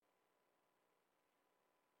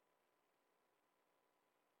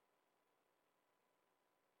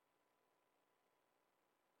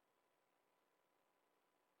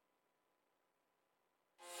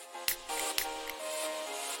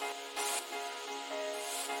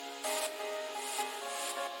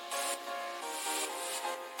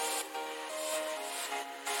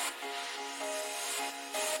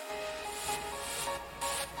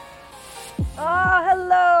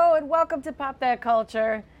welcome to Pop That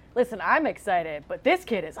Culture. Listen, I'm excited, but this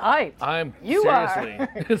kid is hyped.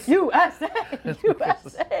 Seriously. USA,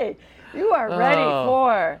 USA. You are ready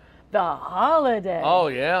for the holiday. Oh,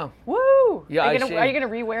 yeah. Woo! Yeah, Are you gonna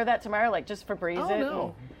rewear that tomorrow, like just for breeze it?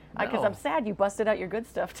 No. Because I'm sad you busted out your good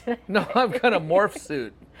stuff today. No, I've got a morph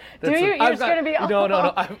suit. Do you? You're just gonna be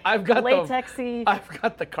No. I've got latexy. I've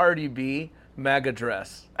got the Cardi B MAGA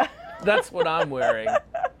dress. That's what I'm wearing.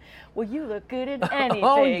 Well, you look good in anything.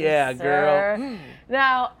 Oh yeah, sir. girl.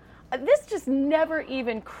 Now, this just never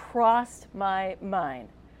even crossed my mind.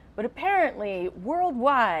 But apparently,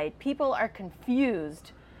 worldwide, people are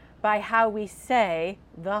confused by how we say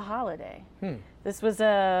the holiday. This was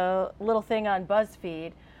a little thing on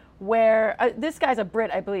BuzzFeed where this guy's a Brit,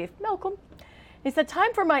 I believe, Malcolm. He said,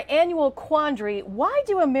 time for my annual quandary. Why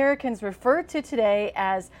do Americans refer to today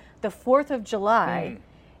as the 4th of July,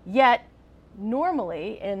 yet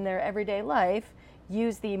normally in their everyday life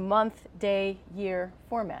use the month, day, year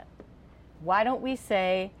format? Why don't we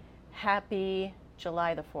say Happy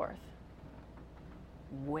July the 4th?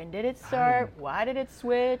 When did it start? Why did it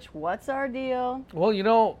switch? What's our deal?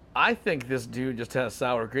 Well, I think this dude just has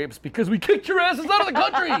sour grapes because we kicked your asses out of the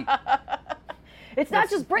country. It's not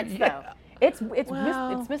just Brits, though. It's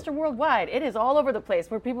Mr. Worldwide. It is all over the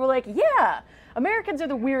place where people are like, yeah, Americans are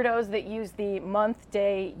the weirdos that use the month,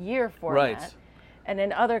 day, year format. Right. And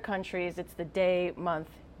in other countries, it's the day, month,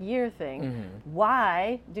 year thing.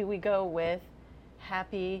 Why do we go with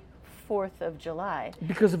Happy 4th of July?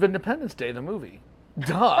 Because of Independence Day, the movie.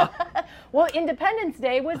 Duh. Well, Independence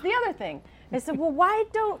Day was the other thing. I said, well, why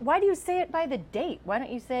do you say it by the date? Why don't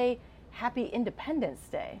you say Happy Independence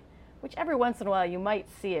Day? Which every once in a while you might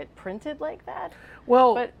see it printed like that.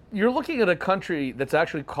 Well, you're looking at a country that's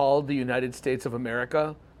actually called the United States of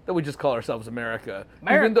America, that we just call ourselves America.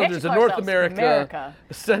 Even though there's a North America,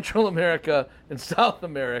 Central America, and South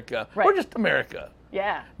America. Right. We're just America.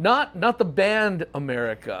 Yeah. Not the band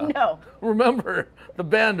America. No. Remember the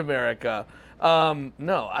band America.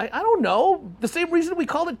 No, I don't know. The same reason we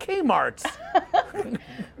called it Kmart's.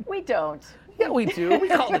 We don't. Yeah, we do. We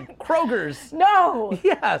call it Kroger's. No.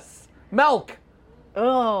 Yes. Milk.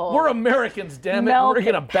 Oh. We're Americans, damn it. Milk We're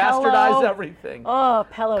going to and Pello. bastardize everything. Oh,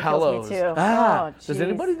 Pello Pellos. kills me too. Ah. Oh, Does jeez.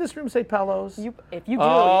 anybody in this room say Pellos? If you do,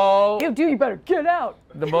 Oh. you better get out.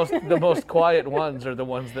 The most quiet ones are the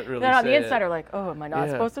ones that really Then on say the inside it. are like, oh, am I not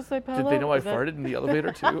Yeah. supposed to say Pello? Did they know I Is that- farted in the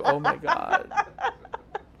elevator too? Oh my God.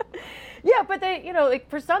 Yeah, but they, like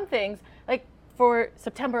for some things, like for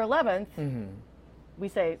September 11th, we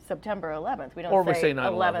say September 11th. We don't Or say we say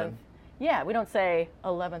 9/11. 11th. Yeah, we don't say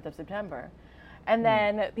 11th of September. And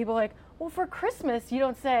then people are like, well, for Christmas, you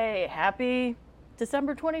don't say Happy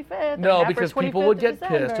December 25th. No, or Happy because people 25th would of get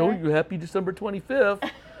pissed. December. Oh, you happy December 25th?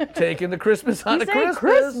 Taking the Christmas out of say Christmas.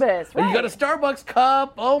 Christmas, And you got a right. Starbucks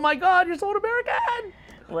cup. Oh my God, you're so un-American.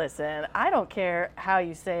 Listen, I don't care how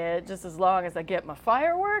you say it, just as long as I get my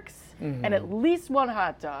fireworks and at least one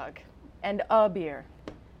hot dog and a beer.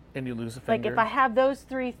 And you lose a Like finger. if I have those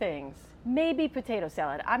three things, maybe potato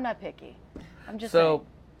salad. I'm not picky. I'm just So, saying.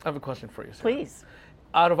 I have a question for you, Sarah. Please.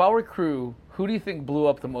 Out of our crew, who do you think blew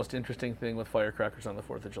up the most interesting thing with firecrackers on the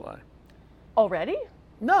 4th of July? Already?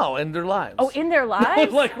 No, in their lives. Oh, in their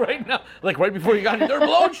lives? Like right now. Like right before you got here. They're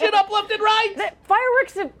blowing shit up left and right.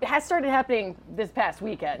 Fireworks has started happening this past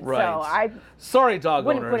weekend. Right. So I Sorry, dog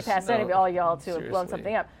wouldn't owners. put it past any of all y'all to have blown seriously.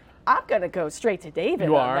 something up. I'm going to go straight to David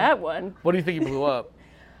You on are? that one. What do you think he blew up?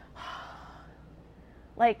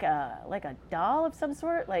 Like a doll of some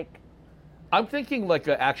sort? Like, I'm thinking like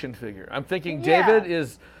an action figure. I'm thinking Yeah. David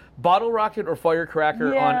is bottle rocket or firecracker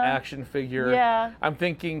on Yeah. action figure. Yeah. I'm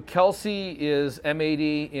thinking Kelsey is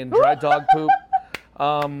M80 in dry dog poop.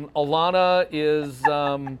 Alana is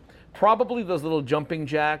probably those little jumping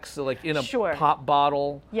jacks, like in a Sure. pop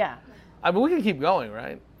bottle. yeah. I mean, we can keep going,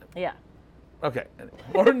 right? Yeah. Okay.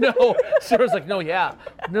 Or no. Sarah's like, no, yeah.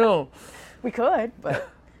 No. We could, but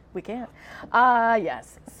we can't.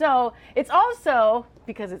 Yes. So it's also,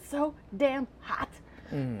 because it's so damn hot,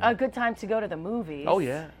 a good time to go to the movies. Oh,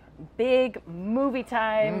 yeah. Big movie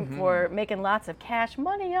time for making lots of cash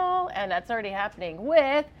money, y'all. And that's already happening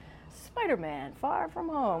with Spider-Man Far From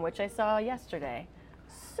Home, which I saw yesterday.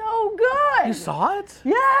 So good. You saw it?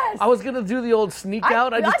 Yes. I was going to do the old sneak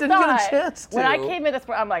out. I just didn't get a thought, chance to. When I came in this,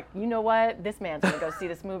 I'm like, you know what? This man's going to go see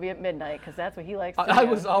this movie at midnight because that's what he likes to I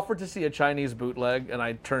do. was offered to see a Chinese bootleg, and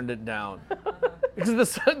I turned it down because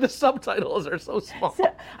the subtitles are so small.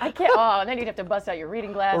 I can't. Oh, and then you'd have to bust out your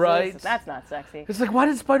reading glasses. Right. That's not sexy. It's like, why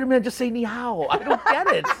did Spider-Man just say ni hao? I don't get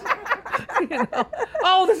it. You know?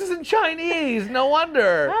 Oh, this isn't Chinese. No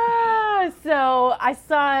wonder. So I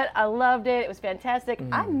saw it. I loved it. It was fantastic.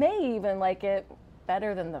 I may even like it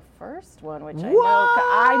better than the first one, which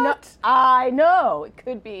I know it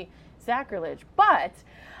could be sacrilege, but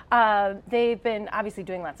they've been obviously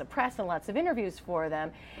doing lots of press and lots of interviews for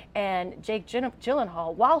them. And Jake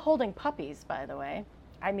Gyllenhaal, while holding puppies, by the way,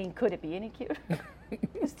 I mean, could it be any cuter?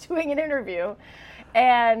 He was doing an interview,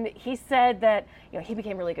 and he said that he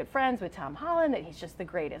became really good friends with Tom Holland, that he's just the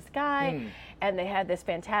greatest guy, and they had this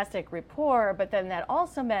fantastic rapport. But then that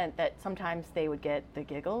also meant that sometimes they would get the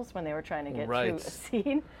giggles when they were trying to get through a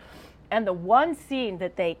scene. And the one scene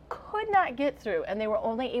that they could not get through, and they were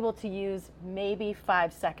only able to use maybe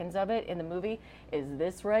 5 seconds of it in the movie, is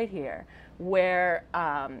this right here, where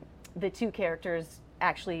the two characters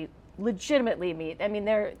actually legitimately meet. I mean,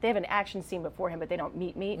 they have an action scene beforehand, but they don't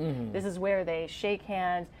meet. This is where they shake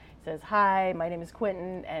hands, says, "Hi, my name is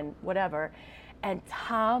Quentin," and whatever. And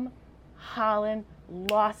Tom Holland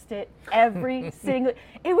lost it every single.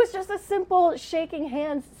 It was just a simple shaking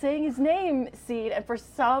hands, saying his name scene, and for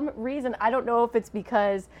some reason, I don't know if it's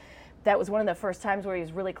because that was one of the first times where he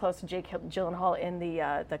was really close to Jake Gyllenhaal in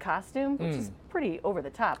the costume, which is pretty over the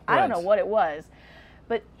top. Right. I don't know what it was,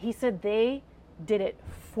 but he said they did it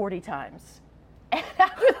 40 times. And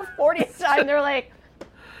after the 40th time, they're like,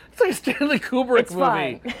 it's like a Stanley Kubrick movie.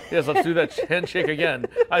 Fine. Yes, let's do that handshake again.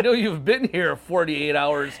 I know you've been here 48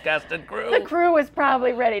 hours, cast and crew. The crew was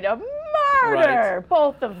probably ready to murder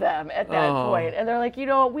both of them at that point. And they're like, we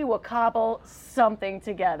will cobble something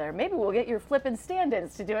together. Maybe we'll get your flippin'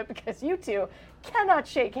 stand-ins to do it, because you two cannot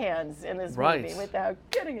shake hands in this movie without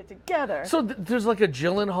getting it together. So there's like a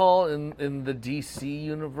Gyllenhaal in the DC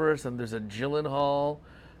universe, and there's a Gyllenhaal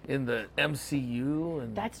in the MCU,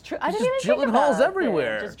 and that's true. I didn't even think about Gyllenhaal's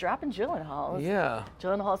everywhere. Just dropping Gyllenhaals. Yeah.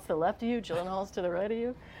 Gyllenhaal's to the left of you. Gyllenhaal's to the right of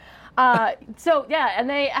you. So yeah, and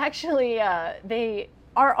they actually they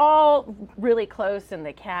are all really close in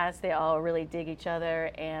the cast. They all really dig each other,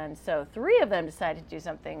 and so 3 of them decided to do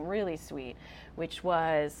something really sweet, which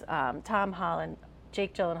was Tom Holland,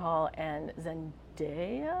 Jake Gyllenhaal, and Zendaya.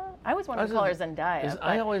 I always wanted to call her Zendaya.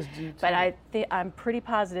 I always do too. But I'm pretty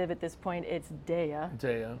positive at this point it's Zendaya.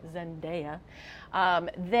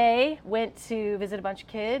 They went to visit a bunch of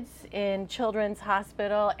kids in Children's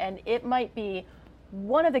Hospital, and it might be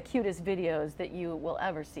one of the cutest videos that you will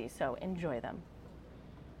ever see, so enjoy them.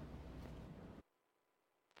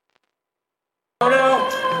 Oh no!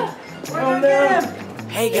 Oh no!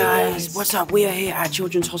 Hey guys, what's up? We are here at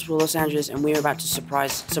Children's Hospital Los Angeles, and we're about to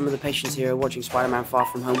surprise some of the patients here watching Spider-Man Far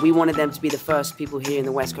From Home. We wanted them to be the first people here in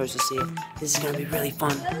the West Coast to see it. This is going to be really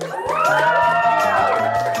fun.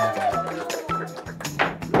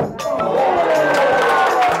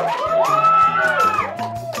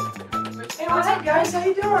 Hey, what's up guys? How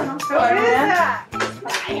you doing? I'm Spider-Man.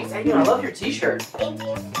 How you doing? I love your t-shirt. Thank you.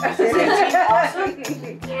 Awesome.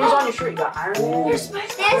 Who's on your shirt? You got Iron Man? That's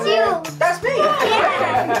you. That's me.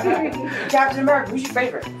 Yeah. Captain America, who's your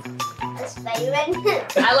favorite? Spider-Man.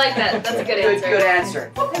 I like that. That's a good answer. Good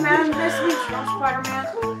answer. Hey man, nice to meet you. I'm Spider-Man.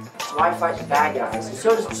 So I fight the bad guys, and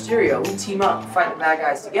so does Mysterio. We team up and fight the bad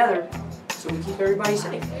guys together, so we keep everybody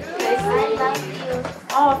safe. I love you.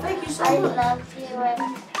 Oh, thank you so I much. love you and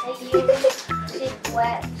you shoot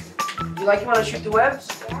webs. You like it when I shoot the webs?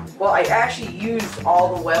 Yeah. Well, I actually used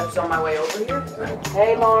all the webs on my way over here.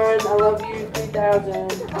 Hey Lauren, I love you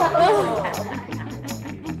 3000.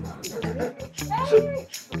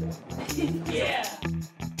 Yeah.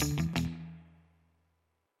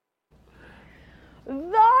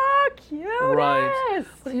 The cutest! Right.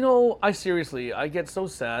 But I get so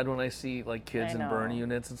sad when I see like kids in burn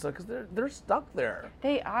units and stuff, because they're stuck there.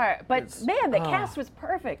 They are. But man, the cast was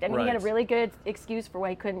perfect. I mean, he had a Right. really good excuse for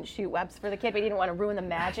why he couldn't shoot webs for the kid, but he didn't want to ruin the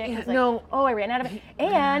magic. He's like, No. oh, I ran out of it.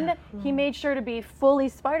 And he made sure to be fully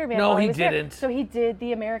Spider-Man. No, while he was there. didn't. So he did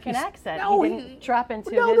the American accent. no, he didn't drop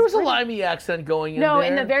into No, his there was a British- limey accent going in No, there.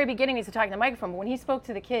 in the very beginning, he's talking to the microphone, but when he spoke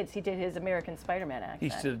to the kids, he did his American Spider-Man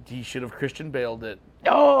accent. He should have Christian Baled it.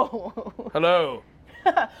 Oh! Hello.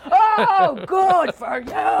 Oh, good for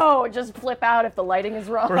you! Just flip out if the lighting is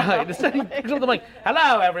wrong. Right. Instead, he picks up, like,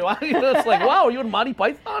 hello, everyone. It's like, wow, are you in Monty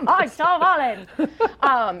Python? Hi, Tom Holland.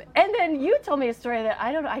 And then you told me a story that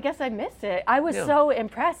I guess I missed it. I was so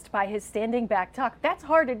impressed by his standing back talk. That's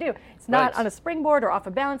hard to do. It's not on a springboard or off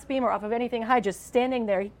a balance beam or off of anything high, just standing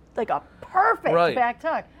there like a perfect back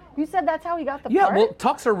talk. You said that's how he got the part? Yeah, well,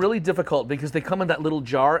 talks are really difficult because they come in that little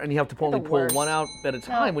jar and you have to only pull one out at a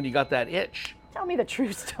time when you got that itch. Tell me the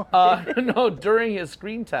true story. No, during his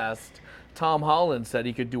screen test, Tom Holland said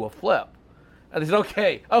he could do a flip. And he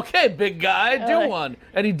said, okay, big guy, do one.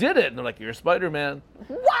 And he did it. And they're like, you're Spider-Man.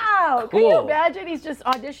 Wow. Cool. Can you imagine? He's just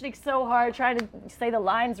auditioning so hard, trying to say the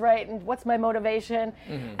lines right and what's my motivation.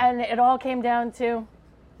 And it all came down to,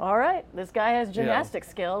 All right, this guy has gymnastic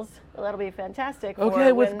skills. Well, that'll be fantastic.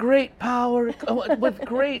 Okay, with great power, with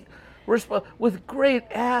great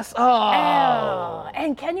ass. Oh.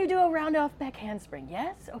 And can you do a round off back handspring?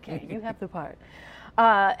 Yes? Okay, you have the part.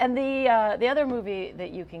 And the other movie that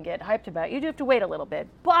you can get hyped about, you do have to wait a little bit,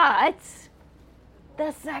 but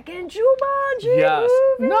the second Jumanji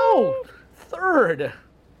movie. No, third.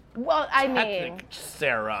 Well, I mean,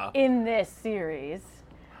 Sarah. In this series.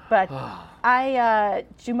 But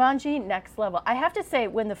Jumanji Next Level. I have to say,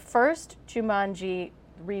 when the first Jumanji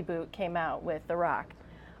reboot came out with The Rock,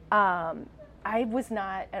 I was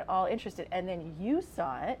not at all interested. And then you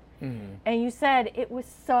saw it, and you said it was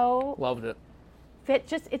so... Loved it.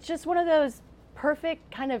 It's just one of those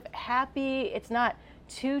perfect kind of happy, it's not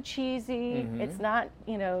too cheesy, it's not,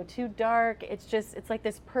 too dark. It's like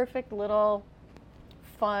this perfect little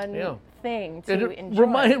fun thing to enjoy.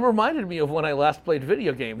 It reminded me of when I last played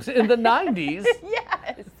video games in the 90s.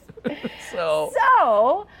 Yes.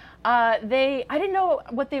 So I didn't know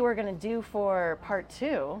what they were going to do for part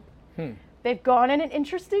 2. They've gone in an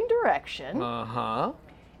interesting direction. Uh-huh.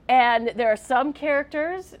 And there are some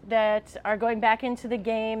characters that are going back into the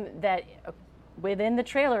game that within the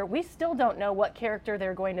trailer, we still don't know what character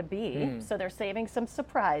they're going to be. So they're saving some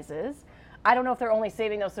surprises. I don't know if they're only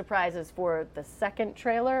saving those surprises for the second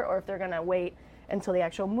trailer or if they're going to wait until the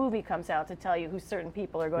actual movie comes out to tell you who certain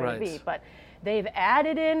people are going to be. But they've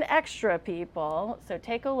added in extra people. So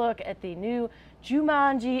take a look at the new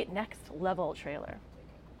Jumanji Next Level trailer.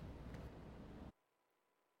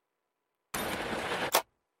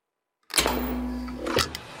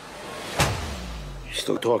 You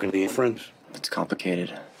still talking to your friends? It's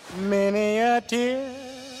complicated. Many a tear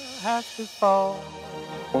has to fall.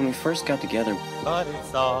 When we first got together, But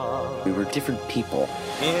it's all we were different people.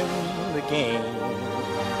 in the game.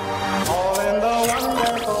 All in the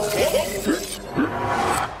wonderful game.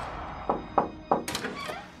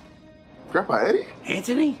 Grandpa Eddie?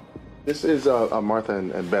 Anthony? This is Martha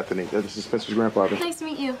and Bethany. This is Spencer's grandfather. Nice to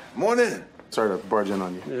meet you. Morning. Sorry to barge in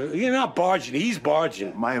on you. You're not barging, he's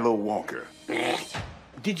barging. Milo Walker.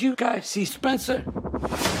 Did you guys see Spencer? I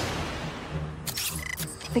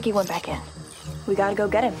think he went back in. We gotta go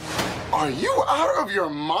get him. Are you out of your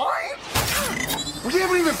mind? We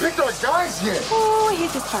haven't even picked our guys yet. Oh,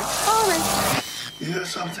 he's just part. All right. You hear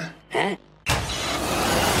something? Huh?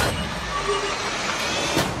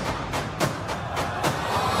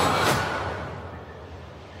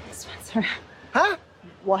 Spencer. Huh?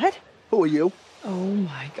 What? Who are you? Oh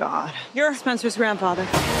my God. You're Spencer's grandfather.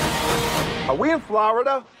 Are we in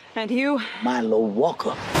Florida? And you? Milo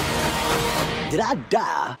Walker. Did I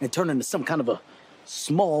die and turn into some kind of a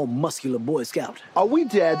small, muscular Boy Scout? Are we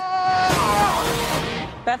dead?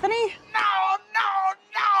 Bethany?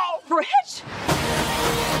 No! Rich?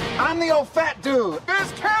 I'm the old fat dude.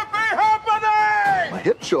 This can't be happening! My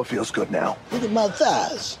hip sure feels good now. Look at my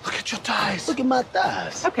thighs. Look at your thighs. Look at my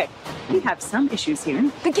thighs. Okay, we have some issues here.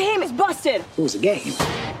 The game is busted. It was a game.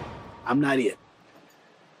 I'm not it.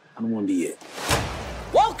 I don't want to be it.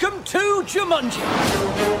 Welcome to Jumanji.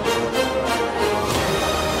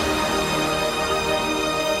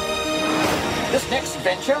 This next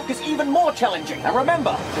venture is even more challenging. And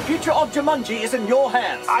remember, the future of Jumanji is in your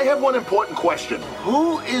hands. I have one important question.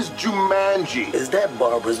 Who is Jumanji? Is that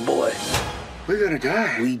Barbara's boy? We're gonna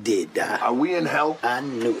die. We did die. Are we in hell? I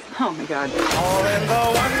knew it. Oh my God. All in the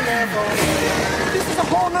wonderful game. This is a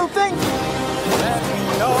whole new thing. Let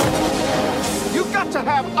me know. You got to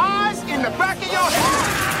have eyes in the back of your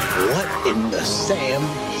head. What in the Sam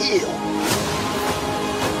Hill?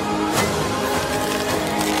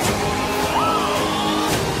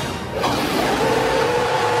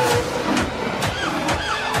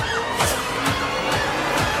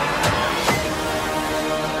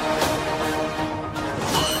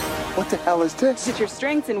 What the hell is this? It's your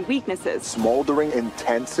strengths and weaknesses. Smoldering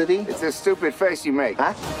intensity? It's a stupid face you make.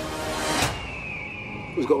 Huh?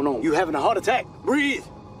 What's going on? You having a heart attack? Breathe.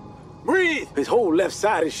 Breathe. His whole left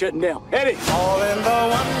side is shutting down. Eddie. All in the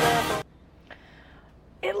wonderful.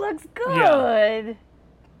 It looks good.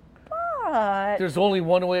 But... There's only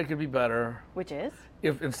one way it could be better. Which is?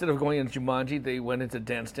 If instead of going into Jumanji, they went into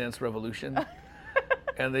Dance Dance Revolution.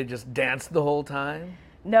 And they just danced the whole time.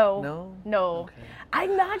 No. Okay.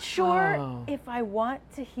 I'm not sure if I want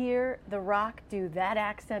to hear The Rock do that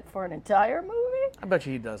accent for an entire movie. I bet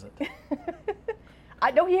you he doesn't.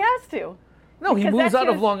 I know he has to. No, he Because moves that's out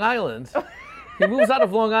of his- Long Island. He moves out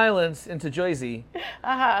of Long Island into Jersey.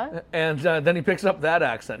 And then he picks up that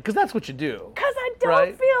accent. Because that's what you do. Because I don't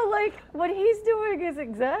Right? feel like what he's doing is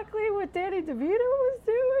exactly what Danny DeVito was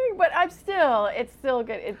doing. But it's still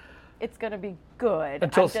good. it's going to be good.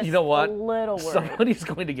 Until, I'm just you know what? a little worried. Somebody's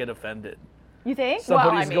going to get offended. You think?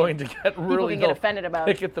 Somebody's going to get really people can get offended about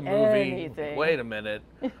pick at the movie. anything. Wait a minute.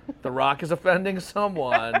 The Rock is offending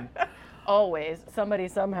someone. Always. Somebody,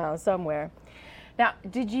 somehow, somewhere. Now,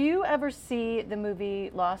 did you ever see the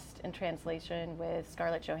movie Lost in Translation with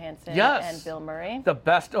Scarlett Johansson and Bill Murray? The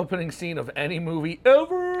best opening scene of any movie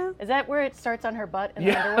ever. Is that where it starts on her butt in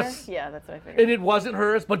the underwear? Yeah, that's what I figured. And it wasn't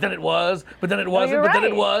hers, but then it was, but then it wasn't, but then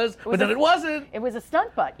it was, but then it wasn't. It was a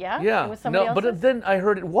stunt butt, yeah? Yeah. It was somebody else's? But then I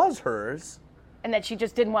heard it was hers. And that she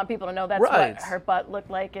just didn't want people to know that's what her butt looked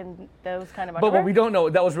like in those kind of underwear? But what we don't know,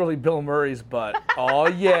 that was really Bill Murray's butt. Oh,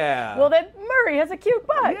 yeah. Well, then Murray has a cute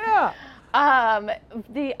butt. Yeah.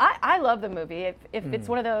 I love the movie. If it's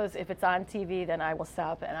one of those, if it's on TV, then I will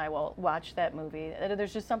stop and I will watch that movie.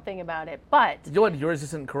 There's just something about it. But you know what? Yours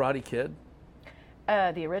isn't Karate Kid?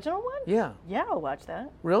 The original one? Yeah. Yeah, I'll watch that.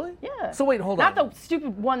 Really? Yeah. So wait, hold on. Not the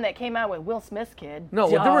stupid one that came out with Will Smith's kid. No,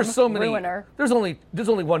 there were so many. Ruiner. There's only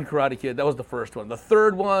one Karate Kid. That was the first one. The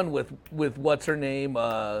third one with what's her name?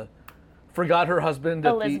 Forgot her husband.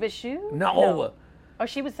 Elizabeth Shue? No. Oh,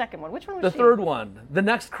 she was second one. Which one was the she? The third one. The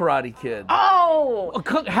next Karate Kid. Oh!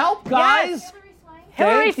 Help, guys! Yes.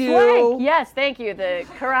 Hilary Thank you. Swank. Yes, thank you. The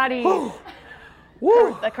karate.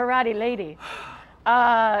 Woo. The karate lady.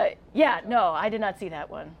 Yeah, no, I did not see that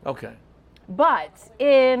one. Okay. But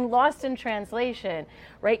in Lost in Translation,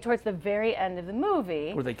 right towards the very end of the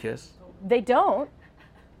movie, where they kiss? They don't.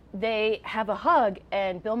 They have a hug,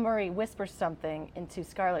 and Bill Murray whispers something into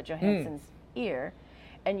Scarlett Johansson's ear,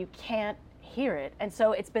 and you can't hear it. And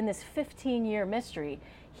so it's been this 15-year mystery.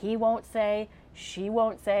 He won't say, she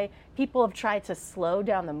won't say. People have tried to slow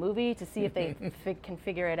down the movie to see if they can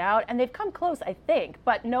figure it out, and they've come close, I think,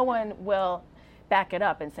 but no one will back it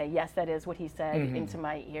up and say, yes, that is what he said into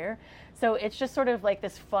my ear. So it's just sort of like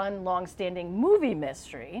this fun, long-standing movie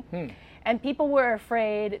mystery. And people were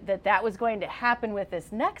afraid that that was going to happen with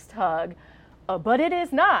this next hug, but it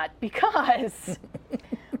is not, because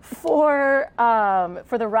for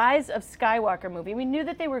the Rise of Skywalker movie, we knew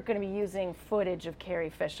that they were going to be using footage of Carrie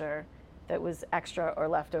Fisher that was extra or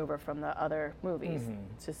left over from the other movies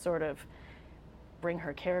to sort of bring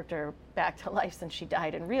her character back to life since she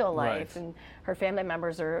died in real life. And her family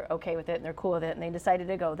members are okay with it and they're cool with it, and they decided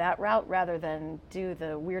to go that route rather than do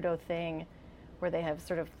the weirdo thing where they have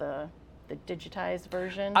sort of the digitized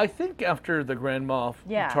version. I think after the Grand Moff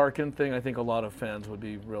Tarkin thing, I think a lot of fans would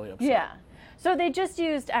be really upset. Yeah. So they just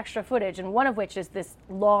used extra footage, and one of which is this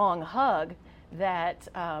long hug that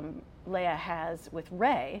Leia has with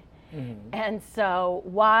Rey. And so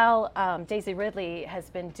while Daisy Ridley has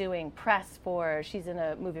been doing press she's in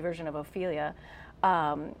a movie version of Ophelia,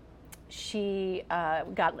 she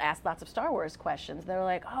got asked lots of Star Wars questions. They were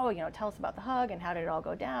like, oh, tell us about the hug and how did it all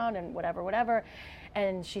go down and whatever.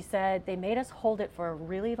 And she said, they made us hold it for a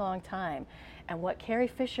really long time. And what Carrie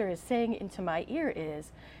Fisher is saying into my ear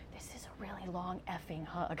is, this is a really long effing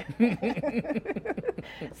hug.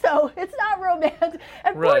 So it's not romantic.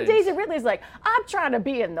 And poor Daisy Ridley's like, I'm trying to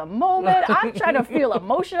be in the moment. I'm trying to feel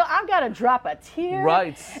emotional. I've got to drop a tear.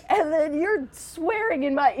 And then you're swearing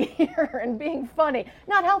in my ear and being funny.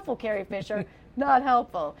 Not helpful, Carrie Fisher. Not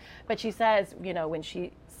helpful. But she says, when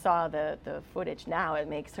she saw the footage now, it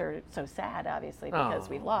makes her so sad, obviously, because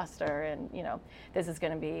we lost her. And, this is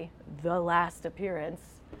going to be the last appearance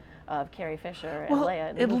of Carrie Fisher and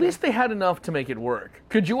Leia. At least they had enough to make it work.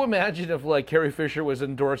 Could you imagine if Carrie Fisher was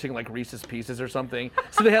endorsing Reese's Pieces or something?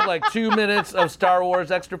 So they had 2 minutes of Star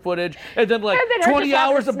Wars extra footage, and then 20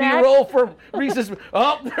 hours of B-roll for Reese's.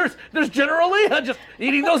 Oh, there's General Leia just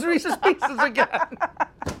eating those Reese's Pieces again.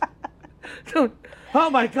 Dude, oh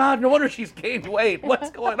my God! No wonder she's gained weight.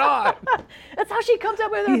 What's going on? That's how she comes up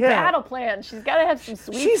with her battle plan. She's got to have some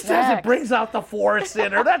sweet snacks. She says it brings out the Force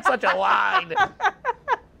in her. That's such a line.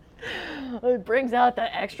 It brings out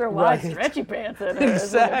the extra wide stretchy pants in her.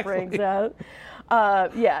 Exactly. It brings out.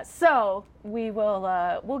 So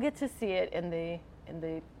we'll get to see it in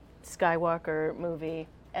the Skywalker movie,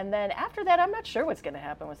 and then after that, I'm not sure what's going to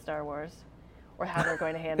happen with Star Wars, or how they're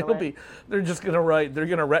going to handle it. They're just going to they're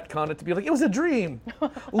going to retcon it to be it was a dream.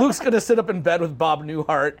 Luke's going to sit up in bed with Bob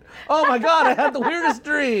Newhart. Oh my God, I had the weirdest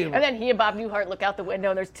dream. And then he and Bob Newhart look out the window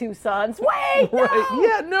and there's two suns. Wait, no!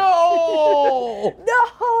 Yeah, no!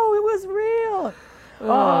 No, it was real.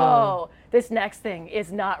 Oh, this next thing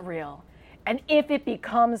is not real. And if it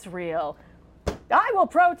becomes real, I will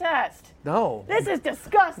protest. No. This is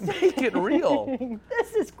disgusting. Make it real.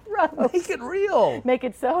 This is gross. Make it real. Make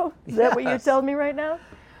it so? Is that what you're telling me right now?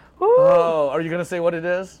 Woo. Oh, are you going to say what it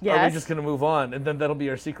is? Yes. Or are we just going to move on, and then that'll be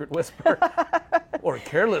our secret whisper? Or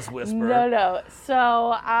careless whisper? No. So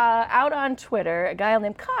out on Twitter, a guy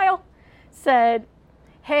named Kyle said,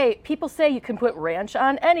 hey, people say you can put ranch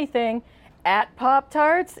on anything at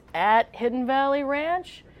Pop-Tarts, at Hidden Valley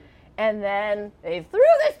Ranch. And then they threw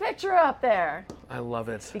this picture up there. I love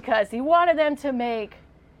it. Because he wanted them to make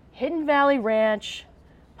Hidden Valley Ranch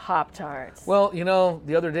Pop-Tarts. Well, you know,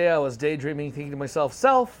 the other day I was daydreaming, thinking to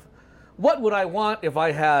myself, what would I want if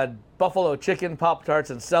I had buffalo chicken Pop-Tarts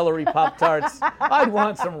and celery Pop-Tarts? I'd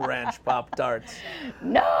want some ranch Pop-Tarts.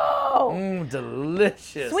 No!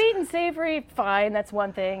 Delicious. Sweet and savory, fine, that's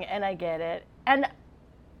one thing, and I get it. And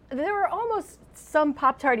there were almost some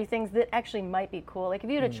Pop-Tarty things that actually might be cool. Like if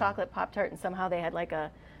you had a chocolate Pop-Tart and somehow they had like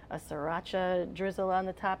a sriracha drizzle on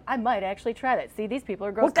the top, I might actually try that. See, these people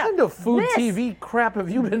are grossed out. What kind of food TV crap have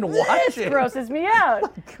you been watching? This grosses me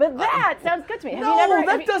out. But that sounds good to me.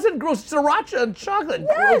 That doesn't gross. Sriracha and chocolate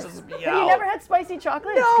grosses me out. Have you never had spicy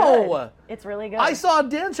chocolate? No. It's really good. I saw a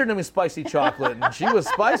dancer named Spicy Chocolate, and she was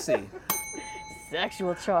spicy.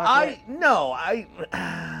 Sexual chocolate.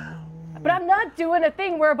 But I'm not doing a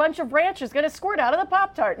thing where a bunch of ranch is going to squirt out of the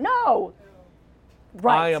Pop-Tart. No.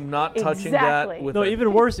 Right. I am not touching that. No,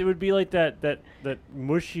 even worse, it would be like that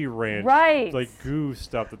mushy ranch, like goo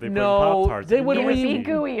stuff that they put in Pop-Tarts. They would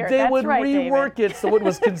gooier. They would rework it so it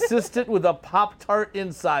was consistent with a Pop-Tart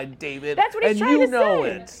inside, David. That's what he's trying to say. And you know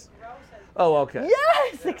it. Oh, okay.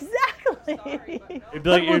 Yes, exactly. It'd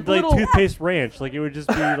be like toothpaste ranch. Like it would just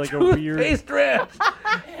be like a weird toothpaste ranch.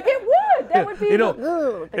 It would. That would be.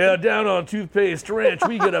 Down on Toothpaste Ranch,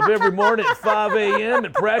 we get up every morning at 5 a.m.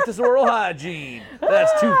 and practice oral hygiene.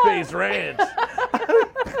 That's Toothpaste Ranch.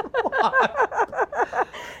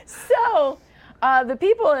 So, the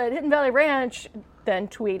people at Hidden Valley Ranch then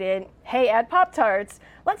tweeted, "Hey, add Pop-Tarts.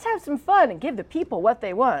 Let's have some fun and give the people what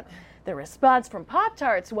they want." The response from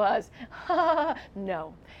Pop-Tarts was,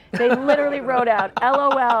 no. They literally wrote out,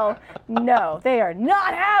 LOL, no. They are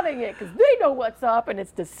not having it because they know what's up and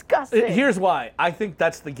it's disgusting. Here's why. I think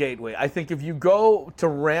that's the gateway. I think if you go to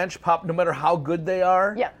Ranch Pop, no matter how good they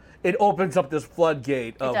are, it opens up this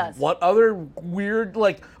floodgate of what other weird,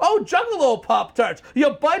 Juggalo Pop-Tarts. You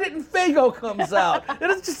bite it and Faygo comes out.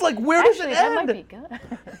 And it's just like, where does it end? That might be good.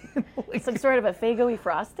 Some sort of a Faygo-y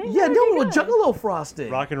frosting? Yeah, no, a Juggalo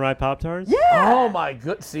frosting. Rock and Rye Pop-Tarts? Yeah. Oh, my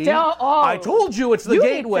good. See? I told you it's the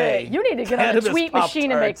gateway. You need to get on a tweet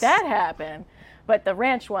machine and make that happen. But the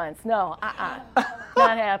ranch ones, no,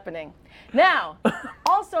 not happening. Now,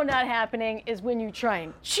 also not happening is when you try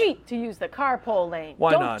and cheat to use the carpool lane.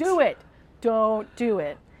 Why Don't not? do it. Don't do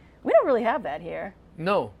it. We don't really have that here.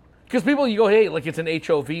 No. Because people, you go, hey, like it's an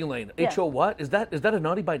HOV lane. Yeah. HO what? Is that a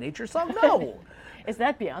Naughty by Nature song? No. Is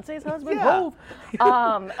that Beyonce's husband? Yeah.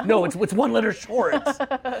 No, it's one letter short.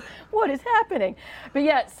 What is happening? But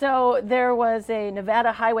yeah, so there was a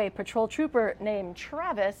Nevada Highway Patrol trooper named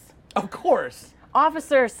Travis. Of course.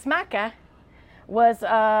 Officer Smaka was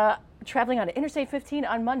traveling on Interstate 15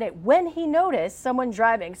 on Monday when he noticed someone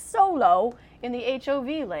driving solo in the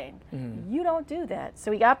HOV lane. You don't do that.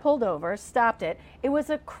 So he got pulled over, stopped it. It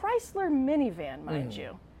was a Chrysler minivan, mind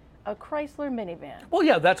you. A Chrysler minivan. Well,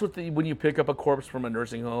 yeah, that's what when you pick up a corpse from a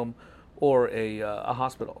nursing home or a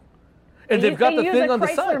hospital. And they've got the thing on the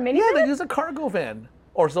side. Minivan? Yeah, they use a cargo van.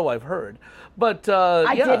 Or so I've heard. But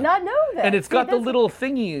I did not know that. And it's got the little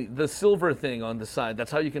thingy, the silver thing on the side.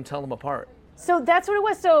 That's how you can tell them apart. So that's what it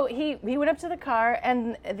was. So he went up to the car,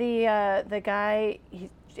 and the guy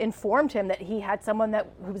informed him that he had someone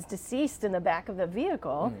who was deceased in the back of the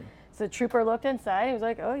vehicle. So the trooper looked inside. He was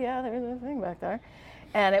like, "Oh yeah, there's a thing back there,"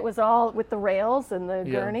 and it was all with the rails and the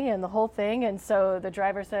gurney and the whole thing. And so the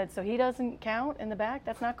driver said, "So he doesn't count in the back?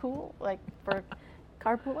 That's not cool, like for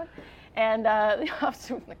carpooling." And the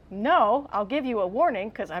officer was like, "No, I'll give you a warning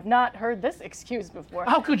because I've not heard this excuse before."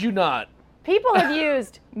 How could you not? People have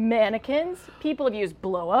used mannequins. People have used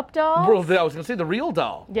blow-up dolls. Well, I was going to say the real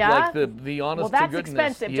doll. Yeah. Like the honest to goodness. Well,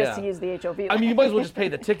 that's expensive just to use the HOV lane. I mean, you might as well just pay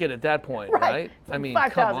the ticket at that point, right? I mean,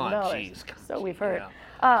 $5,000. come on, jeez. So we've heard.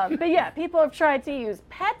 But yeah, people have tried to use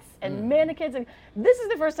pets and mannequins, and this is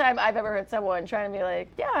the first time I've ever heard someone trying to be like,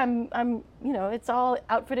 "Yeah, I'm, it's all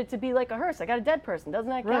outfitted to be like a hearse. I got a dead person. Doesn't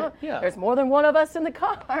that count? Yeah. There's more than one of us in the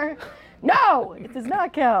car." No, it does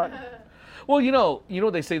not count. Well, you know,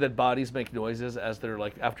 they say that bodies make noises as they're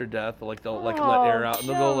like after death, like they'll like let air out, and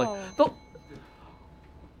they'll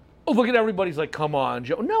look at everybody's like, "Come on,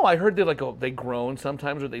 Joe." No, I heard they groan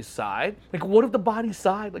sometimes or they sigh. Like, what if the body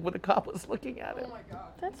sighed? Like when the cop was looking at it. Oh my God,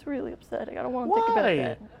 that's really upsetting. I don't want to think about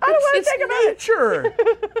that. I don't want to think about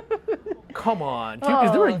nature. Come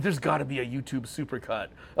on, there's got to be a YouTube supercut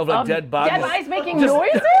of like dead bodies. Dead bodies making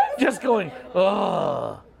noises? Just going,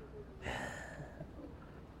 ugh.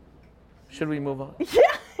 Should we move on? Yeah.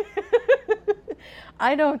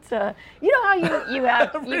 I don't. You know how you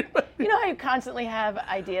have you know how you constantly have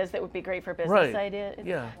ideas that would be great for business ideas.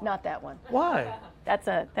 Yeah. Not that one. Why?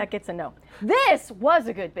 That gets a no. This was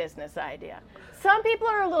a good business idea. Some people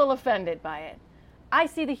are a little offended by it. I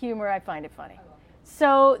see the humor. I find it funny.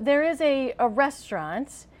 So there is a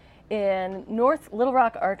restaurant in North Little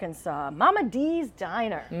Rock, Arkansas, Mama D's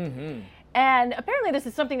Diner. Mm-hmm. And apparently this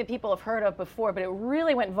is something that people have heard of before, but it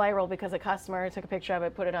really went viral because a customer took a picture of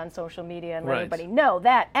it, put it on social media, and let everybody know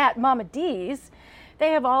that at Mama D's,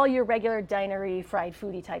 they have all your regular dinery, fried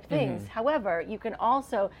foodie type things. Mm-hmm. However, you can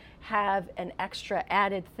also have an extra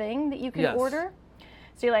added thing that you can order.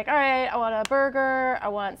 So you're like, all right, I want a burger, I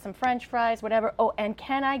want some French fries, whatever. Oh, and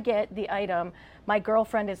can I get the item, my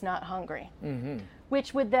girlfriend is not hungry? Mm-hmm.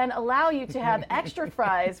 Which would then allow you to have extra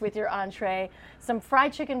fries with your entree, some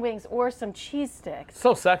fried chicken wings, or some cheese sticks.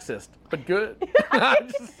 So sexist, but good. I'm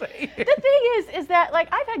just saying. The thing is that like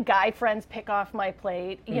I've had guy friends pick off my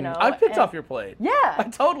plate, you know. I've picked off your plate. Yeah. I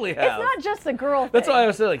totally have. It's not just a girl thing. That's why I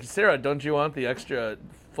was saying, like, Sarah, don't you want the extra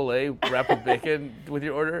filet wrapped with bacon with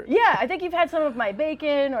your order? Yeah, I think you've had some of my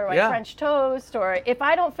bacon or my French toast, or if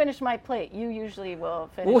I don't finish my plate, you usually will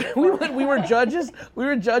finish it. We were judges. We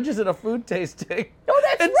were judges at a food tasting. Oh,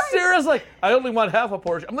 that's and right. Sarah's like, I only want half a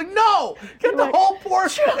portion. I'm like, no, get the whole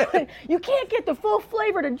portion. You can't get the full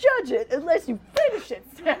flavor to judge it unless you finish it,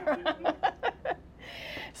 Sarah.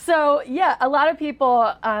 So yeah, a lot of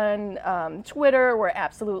people on Twitter were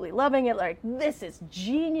absolutely loving it. Like, this is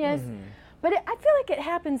genius. Mm-hmm. But I feel like it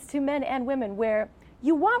happens to men and women where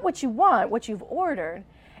you want, what you've ordered,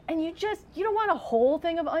 and you don't want a whole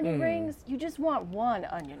thing of onion rings. You just want one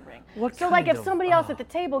onion ring. So like if somebody else at the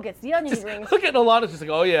table gets the onion rings. Look at Alana's just like,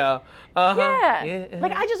 oh yeah. Yeah.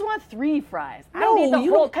 Like I just want 3 fries. I don't need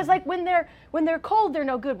the whole, because like when they're cold, they're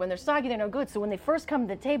no good. When they're soggy, they're no good. So when they first come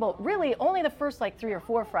to the table, really only the first like 3 or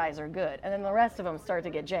 4 fries are good. And then the rest of them start to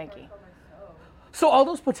get janky. So all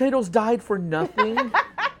those potatoes died for nothing?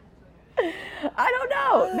 I don't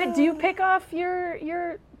know. But do you pick off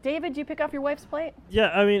David, do you pick off your wife's plate? Yeah,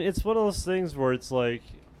 I mean, it's one of those things where it's like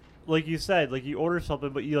you said, like you order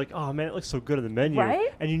something, but you're like, oh man, it looks so good on the menu.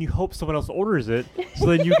 Right? And then you hope someone else orders it, so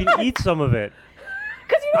then you can eat some of it.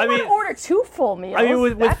 Because you don't want to order 2 full meals. I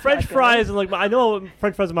mean, with French fries and like, I know what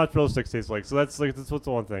French fries and mozzarella sticks taste like, so that's what's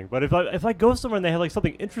the one thing. But if I go somewhere and they have like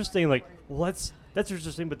something interesting, like, well, that's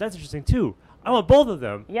interesting, but that's interesting too. I want both of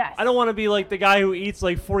them. Yes. I don't want to be like the guy who eats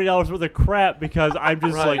like $40 worth of crap because I'm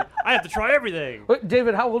just like, I have to try everything. Wait,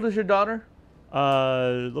 David, how old is your daughter?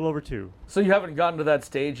 A little over 2. So you haven't gotten to that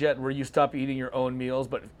stage yet where you stop eating your own meals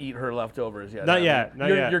but eat her leftovers yet? Not yet.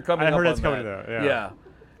 You're coming up on that. I heard it's coming though. Yeah.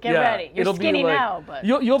 Get ready. You're skinny now, but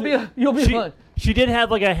you'll be fine. She did have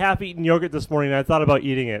like a half-eaten yogurt this morning, and I thought about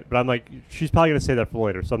eating it, but I'm like, she's probably gonna say that for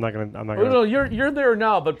later, so I'm not gonna. No, you're there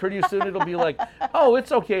now, but pretty soon it'll be like, oh,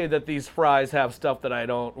 it's okay that these fries have stuff that I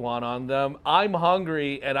don't want on them. I'm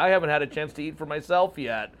hungry, and I haven't had a chance to eat for myself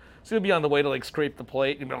yet. So you'll be on the way to like scrape the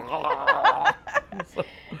plate and be like,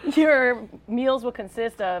 Your meals will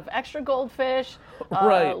consist of extra goldfish,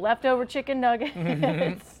 leftover chicken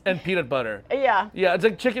nuggets, and peanut butter. Yeah. Yeah, it's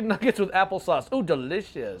like chicken nuggets with applesauce. Ooh,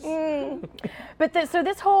 delicious. But so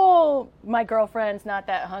this whole my girlfriend's not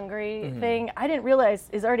that hungry thing, I didn't realize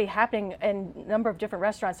is already happening in a number of different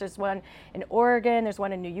restaurants. There's one in Oregon, there's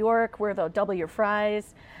one in New York where they'll double your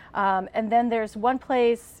fries. And then there's one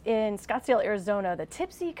place in Scottsdale, Arizona, the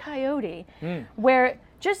Tipsy Coyote, where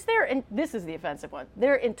just this is the offensive one,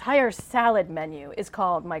 their entire salad menu is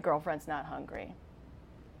called My Girlfriend's Not Hungry.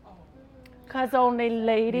 Because only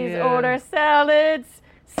ladies order salads.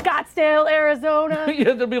 Scottsdale, Arizona.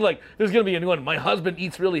 Yeah, they'll be like, there's going to be a new one. My husband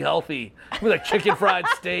eats really healthy. With like chicken fried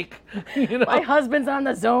steak. You know? My husband's on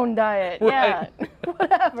the zone diet. Right. Yeah,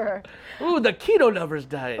 whatever. Ooh, the keto lovers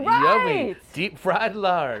diet. Right. Yummy. Deep fried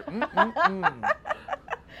lard.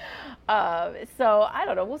 So I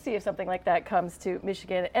don't know. We'll see if something like that comes to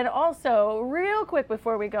Michigan. And also, real quick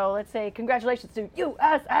before we go, let's say congratulations to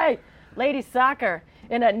USA Ladies Soccer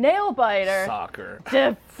in a nail biter. Soccer.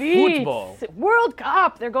 Defeats Football. World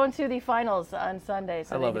Cup. They're going to the finals on Sunday.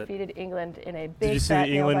 So they defeated England in a big Did you see that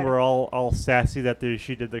England were all sassy that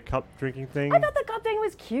she did the cup drinking thing? I thought the cup thing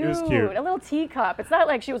was cute. It was cute. A little teacup. It's not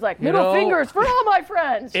like she was like, middle fingers for all my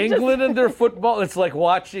friends. England and their football, it's like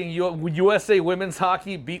watching USA women's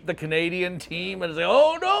hockey beat the Canadian team and it's like,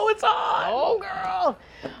 oh no, it's on. Oh girl.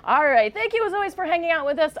 All right. Thank you as always for hanging out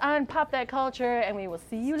with us on Pop That Culture, and we will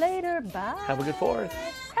see you later. Bye. Have a good 4th.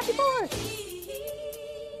 Happy 4th.